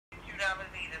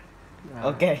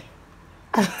Okay.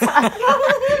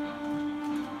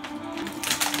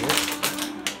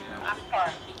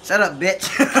 Shut up,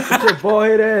 bitch. Get your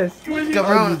boy ass.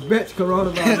 Corona. Bitch,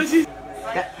 coronavirus.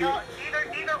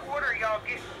 Either order y'all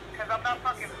get, cause I'm not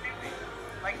fucking stupid.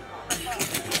 Like,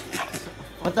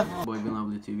 What the fuck? Boy, Been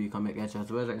Lovely TV, come back at y'all.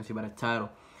 So as I can see by the title,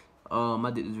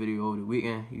 I did this video over the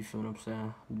weekend. You feel what I'm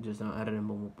saying? Just done editing,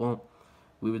 boom, boom, boom.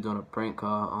 We was doing a prank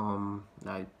call,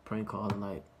 like prank calling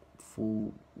like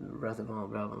food restaurant,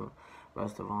 whatever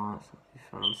restaurants. You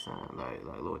feel what I'm saying? Like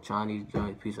little Chinese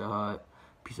joint, Pizza Hut,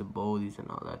 piece of Brodies and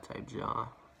all that type John.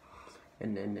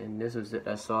 And then this was it.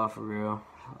 That's all for real.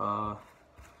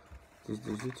 Just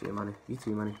YouTube money.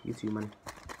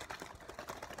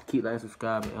 Keep like,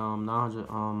 subscribe.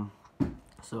 900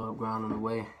 sub ground on the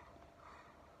way.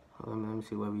 Let me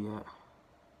see where we at.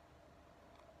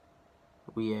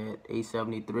 We at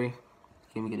 873.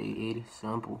 Can we get 880?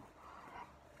 Simple.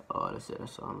 Oh, that's it.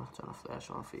 That's all. I'm trying to flash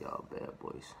on for y'all bad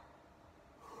boys.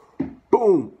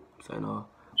 Boom. Say no.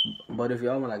 But if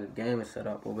y'all want like a gaming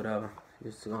setup or whatever,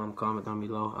 just comment down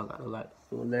below. I got a like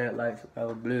LED lights,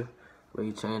 blue, where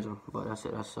you change them. But that's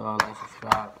it. That's all. Like,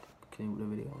 subscribe. Continue with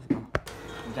the videos. Go.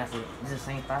 That's it. This is the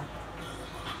same file.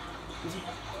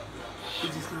 You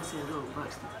just gonna say little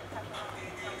Buxton.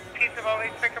 pizza always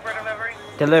pick up or delivery.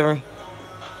 Delivery.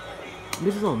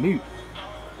 This is on mute.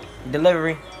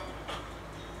 Delivery.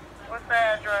 What's the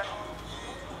address?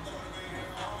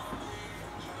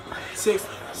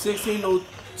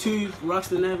 1602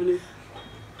 Roxton Avenue.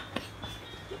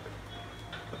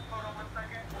 Hold on 1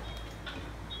 second.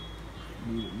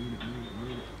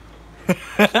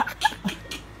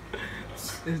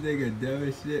 This nigga dumb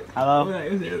as shit. Hello?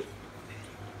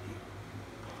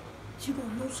 You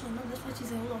gonna know something? That's what you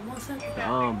said. Hold on 1 second.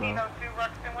 Bro. 1602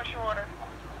 Ruxton, what's your order?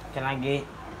 Can I get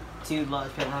 2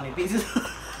 large pepperoni pizzas? What's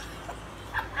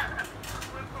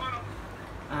going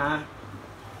on?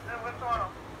 What's going on?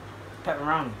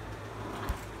 Pepperoni.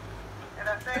 And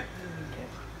that's it?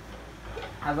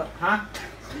 Huh?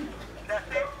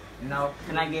 That's it? No.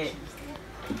 Can I get...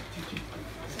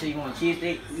 So you want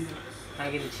cheesesteak? Can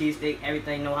I get a cheesesteak?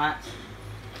 Everything no hot?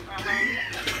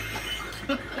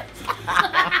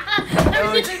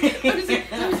 Let me see.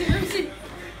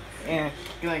 Yeah,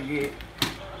 can I get...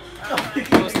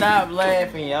 Yo, stop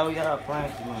laughing, yo. Y'all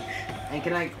playing too much. And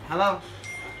can I... Hello?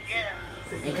 Yeah.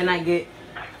 And can I get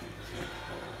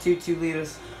 2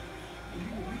 liters?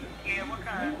 Yeah, what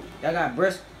kind? Y'all got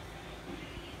brisk?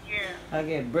 Yeah. I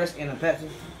get brisk and a Pepsi.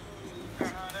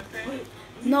 That's it?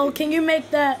 No, can you make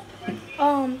that?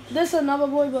 This is another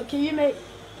boy, but can you make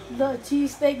the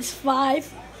cheesesteaks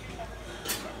 5?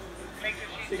 Make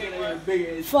the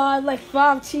cheesesteak what? 5, like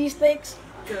 5 cheesesteaks?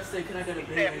 You said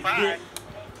 5.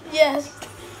 Yes. Is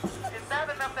that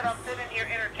enough that I'm sitting here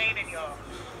entertaining y'all?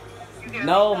 You get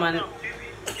No, something man. else,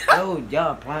 stupid. Oh,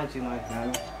 y'all playing too much,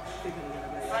 man.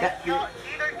 Like, y'all,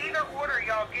 either order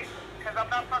y'all get, cause I'm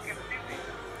not fucking stupid.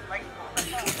 Like,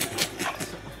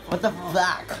 What the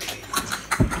fuck?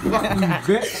 Fuck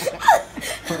you, bitch.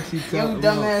 You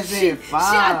dumbass said 5.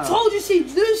 See, I told you she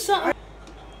do something.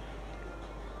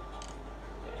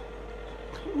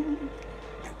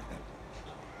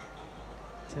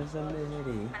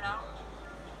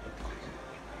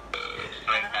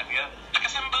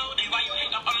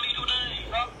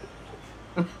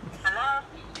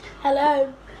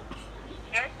 Hello.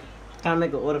 Can I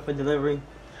make an order for delivery?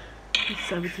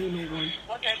 1701.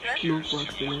 what address? North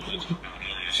Roxton Avenue.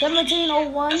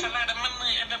 1701.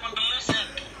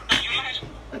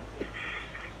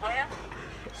 Where?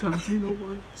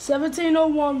 1701.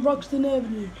 1701 Roxton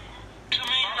Avenue.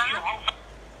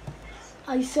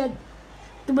 I said,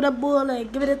 give it a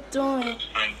bullet, give it a joint.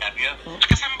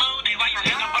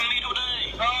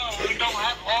 Oh, we don't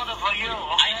have order for you.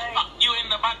 I fuck you in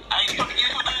the butt. I fuck you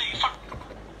today. Fuck.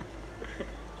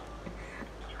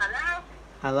 Hello?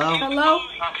 Hello? Hello? I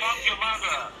fuck your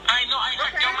mother. I know I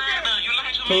fuck your mother. You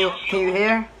lied to me. Can you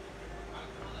hear?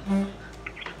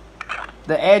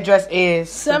 The address is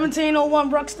 1701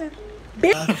 Bruxton.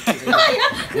 Bitch.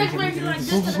 Next time you like this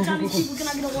to the Chinese people, can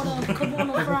I get a order of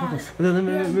Corona fries? Go.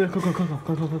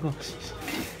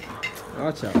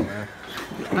 Watch out, man.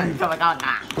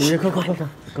 Yeah, go. Hello?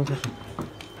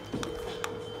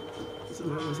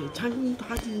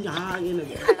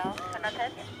 Can I take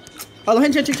it? Hello,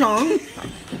 Ching Chong.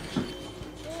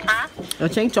 Huh?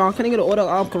 Ching Chong, can I get an order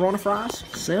of Corona fries?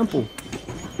 Simple.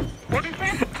 What is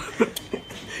that?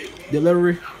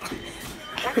 Delivery.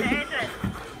 What's the address?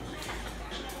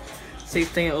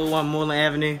 1601 Moreland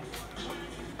Avenue.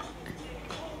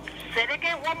 Say it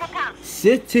again one more time.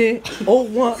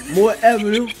 1601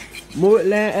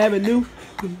 Moreland Avenue.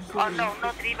 Oh, no,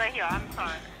 Driva here. I'm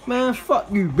sorry. Man, fuck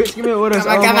you, bitch. Give me what else.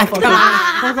 Come on.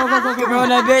 Give me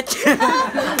on that bitch.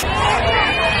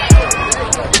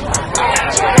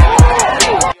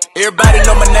 Everybody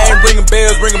know my name, ringing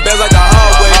bells like the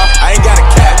hallway. I ain't got a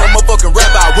cat, no motherfucking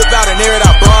rap. I whip out and air it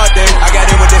out broad day. I got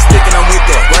in with that stick and I'm with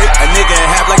that. Break a nigga in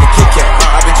half like a Kit Kat.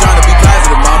 I've been trying to be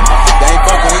positive, mama. They ain't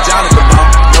fucking with Jonathan, mama.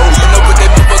 No, you know, put that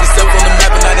motherfucking stuff on the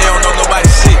map and now they don't know nobody's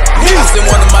shit. I send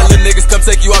one of my little niggas come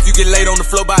take you off, you get laid on the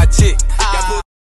floor by a chick.